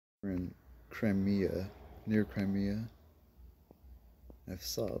We're in Crimea, near Crimea. I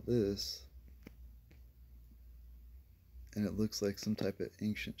saw this, and it looks like some type of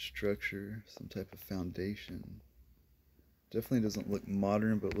ancient structure, some type of foundation. Definitely doesn't look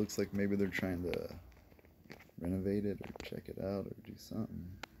modern, but it looks like maybe they're trying to renovate it or check it out or do something.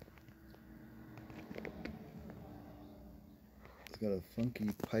 It's got a funky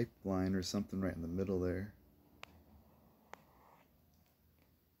pipeline or something right in the middle there.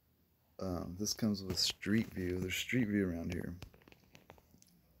 This comes with street view. There's street view around here.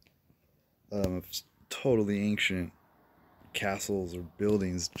 It's totally ancient castles or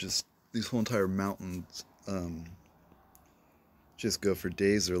buildings. Just these whole entire mountains. Just go for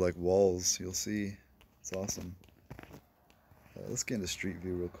days. They're like walls. You'll see. It's awesome. Let's get into street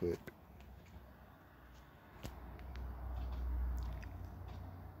view real quick.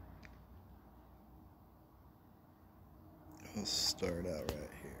 I'll start out right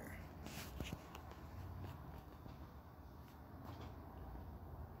here.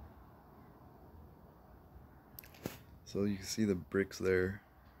 So you can see the bricks there.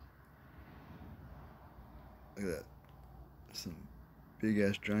 Look at that. Some big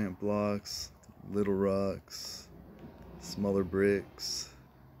ass giant blocks, little rocks, smaller bricks.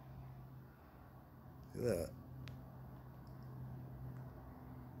 Look at that.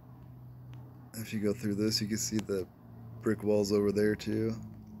 If you go through this, you can see the brick walls over there too.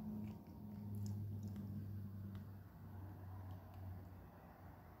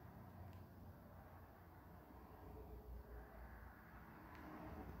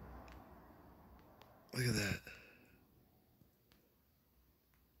 Look at that.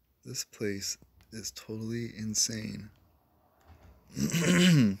 This place is totally insane.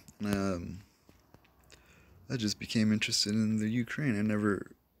 I just became interested in the Ukraine. I never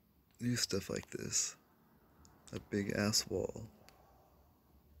knew stuff like this. A big ass wall.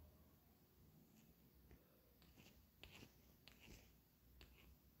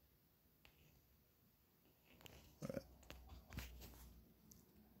 Alright.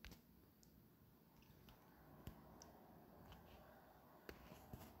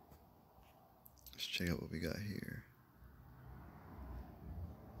 Let's check out what we got here.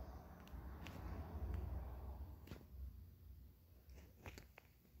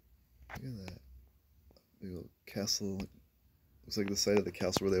 Look at that. Big old castle. Looks like the side of the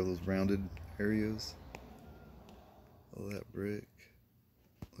castle where they have those rounded areas. All that brick.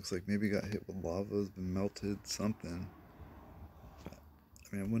 Looks like maybe it got hit with lava, has been melted, something.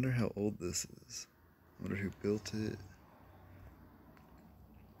 I mean, I wonder how old this is. I wonder who built it.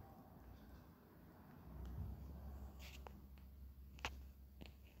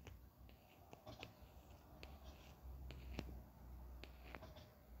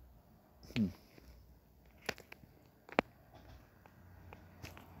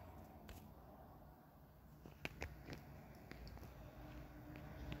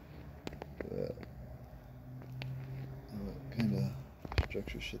 What kind of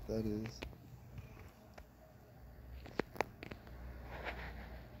structure shit that is.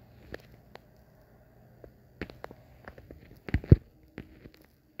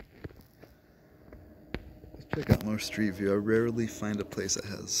 Let's check out more street view. I rarely find a place that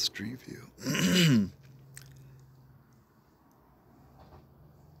has street view.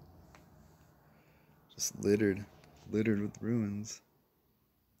 Just littered with ruins.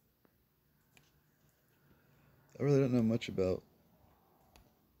 I really don't know much about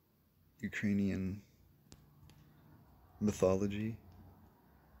Ukrainian mythology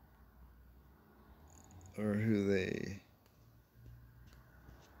or who they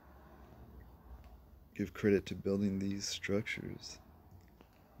give credit to building these structures.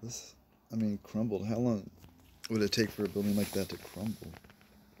 This, I mean, crumbled. How long would it take for a building like that to crumble?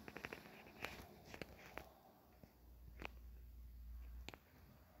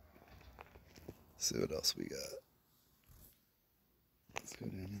 Let's see what else we got. Let's go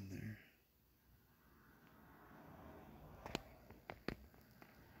down in there.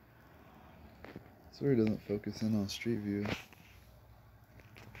 Sorry it doesn't focus in on street view.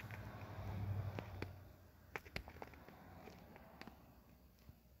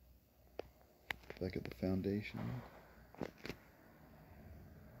 Back at the foundation.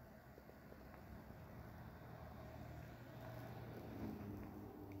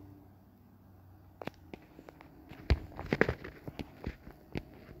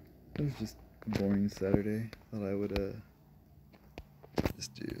 It was just a boring Saturday. Thought I would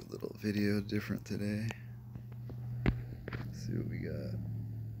just do a little video different today. Let's see what we got.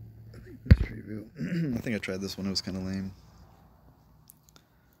 I think this street view. I think I tried this one. It was kind of lame.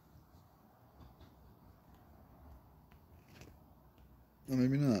 Oh,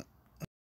 maybe not.